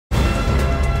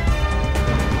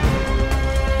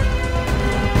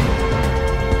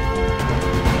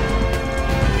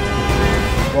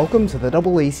Welcome to the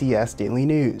DoubleACS Daily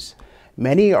News.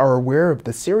 Many are aware of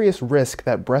the serious risk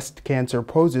that breast cancer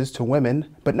poses to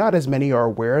women, but not as many are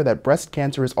aware that breast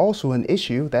cancer is also an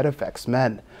issue that affects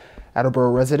men.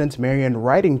 Attleboro resident Marian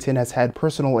Ridington has had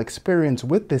personal experience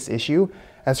with this issue,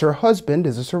 as her husband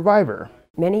is a survivor.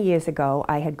 Many years ago,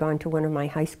 I had gone to one of my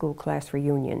high school class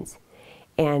reunions,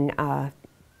 and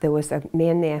there was a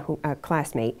man there, a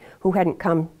classmate, who hadn't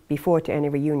come before to any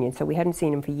reunion, so we hadn't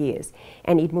seen him for years.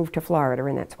 And he'd moved to Florida,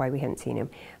 and that's why we hadn't seen him.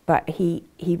 But he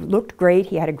looked great,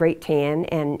 he had a great tan,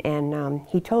 and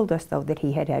he told us, though, that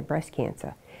he had had breast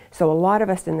cancer. So a lot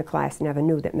of us in the class never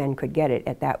knew that men could get it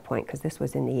at that point, because this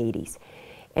was in the 80s.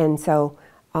 And so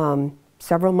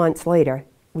several months later,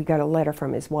 we got a letter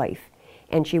from his wife,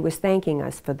 and she was thanking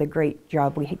us for the great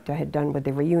job we had done with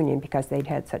the reunion, because they'd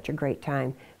had such a great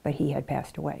time, but he had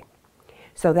passed away.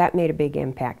 So that made a big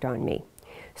impact on me.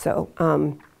 So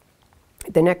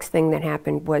the next thing that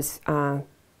happened was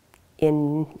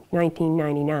in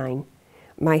 1999,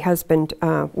 my husband,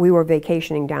 we were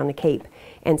vacationing down the Cape,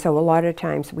 and so a lot of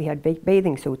times we had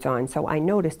bathing suits on, so I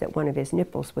noticed that one of his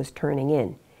nipples was turning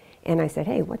in. And I said,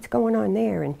 hey, what's going on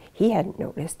there? And he hadn't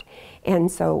noticed.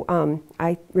 And so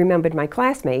I remembered my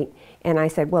classmate, and I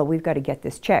said, well, we've got to get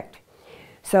this checked.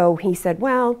 So he said,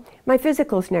 well, my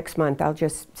physical's next month, I'll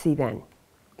just see then.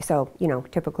 So, you know,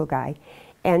 typical guy.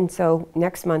 And so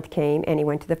next month came, and he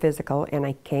went to the physical, and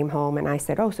I came home, and I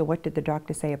said, oh, so what did the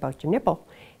doctor say about your nipple?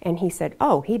 And he said,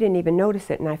 oh, he didn't even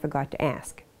notice it, and I forgot to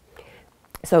ask.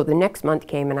 So the next month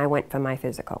came, and I went for my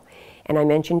physical. And I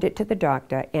mentioned it to the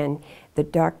doctor, and the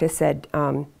doctor said,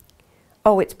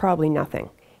 oh, it's probably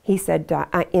nothing. He said,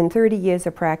 in 30 years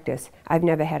of practice, I've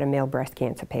never had a male breast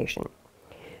cancer patient.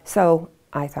 So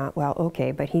I thought, well,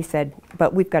 okay, but he said,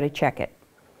 but we've got to check it.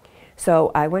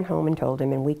 So I went home and told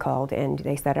him, and we called, and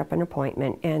they set up an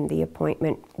appointment, and the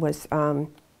appointment was,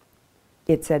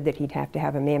 it said that he'd have to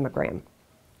have a mammogram.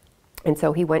 And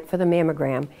so he went for the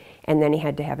mammogram, and then he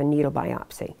had to have a needle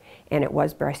biopsy. And it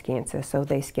was breast cancer, so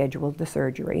they scheduled the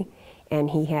surgery. And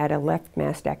he had a left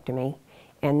mastectomy,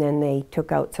 and then they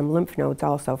took out some lymph nodes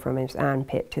also from his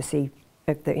armpit to see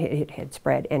if it had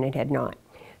spread, and it had not.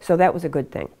 So that was a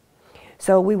good thing.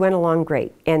 So we went along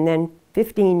great. And then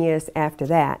 15 years after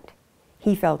that,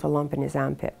 he felt a lump in his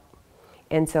armpit.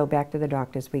 And so back to the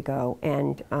doctors we go,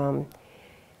 and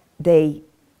they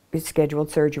scheduled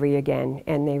surgery again,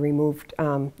 and they removed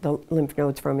the lymph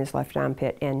nodes from his left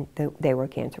armpit, and they were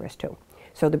cancerous too.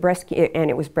 So and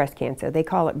it was breast cancer. They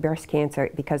call it breast cancer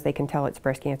because they can tell it's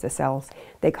breast cancer cells.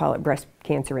 They call it breast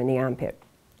cancer in the armpit.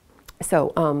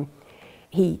 So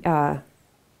he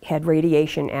had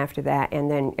radiation after that,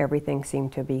 and then everything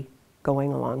seemed to be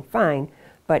going along fine.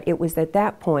 But it was at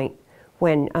that point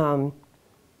when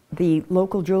the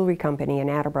local jewelry company in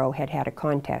Attleboro had a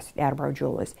contest, Attleboro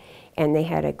Jewelers, and they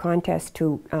had a contest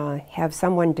to have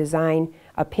someone design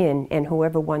a pin, and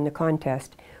whoever won the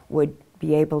contest would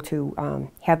be able to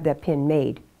have the pin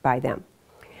made by them.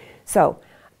 So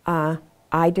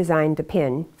I designed the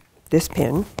pin, this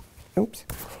pin, oops,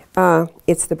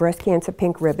 it's the breast cancer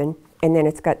pink ribbon, and then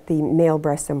it's got the male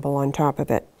breast symbol on top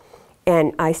of it.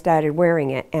 And I started wearing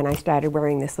it, and I started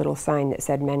wearing this little sign that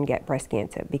said men get breast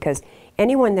cancer, because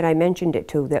anyone that I mentioned it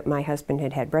to that my husband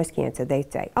had had breast cancer,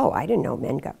 they'd say, oh, I didn't know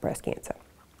men got breast cancer.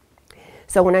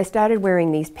 So when I started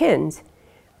wearing these pins,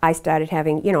 I started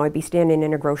having, you know, I'd be standing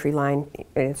in a grocery line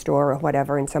in a store or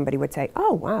whatever, and somebody would say,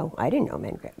 oh, wow, I didn't know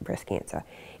men get breast cancer.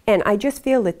 And I just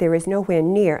feel that there is nowhere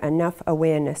near enough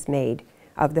awareness made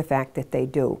of the fact that they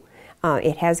do.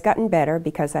 It has gotten better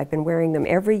because I've been wearing them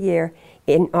every year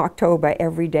in October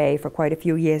every day for quite a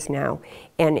few years now,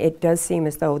 and it does seem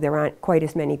as though there aren't quite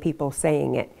as many people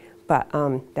saying it, but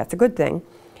that's a good thing.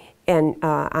 And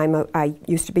I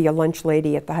used to be a lunch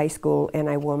lady at the high school, and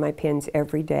I wore my pins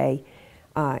every day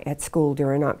at school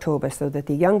during October so that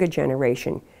the younger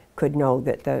generation could know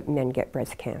that the men get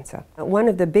breast cancer. One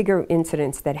of the bigger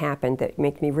incidents that happened that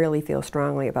make me really feel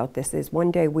strongly about this is one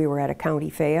day we were at a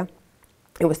county fair.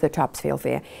 It was the Topsfield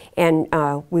Fair, and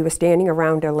we were standing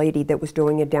around a lady that was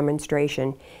doing a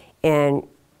demonstration, and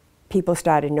people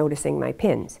started noticing my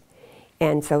pins.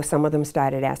 And so some of them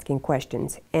started asking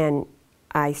questions, and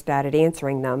I started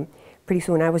answering them. Pretty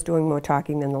soon I was doing more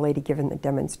talking than the lady giving the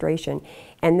demonstration.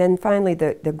 And then finally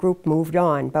the group moved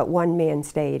on, but one man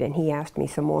stayed, and he asked me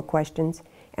some more questions,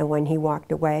 and when he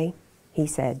walked away, he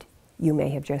said, you may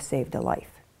have just saved a life.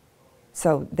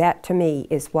 So that, to me,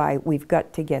 is why we've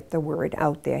got to get the word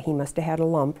out there. He must have had a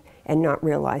lump and not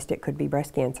realized it could be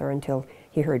breast cancer until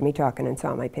he heard me talking and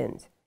saw my pins.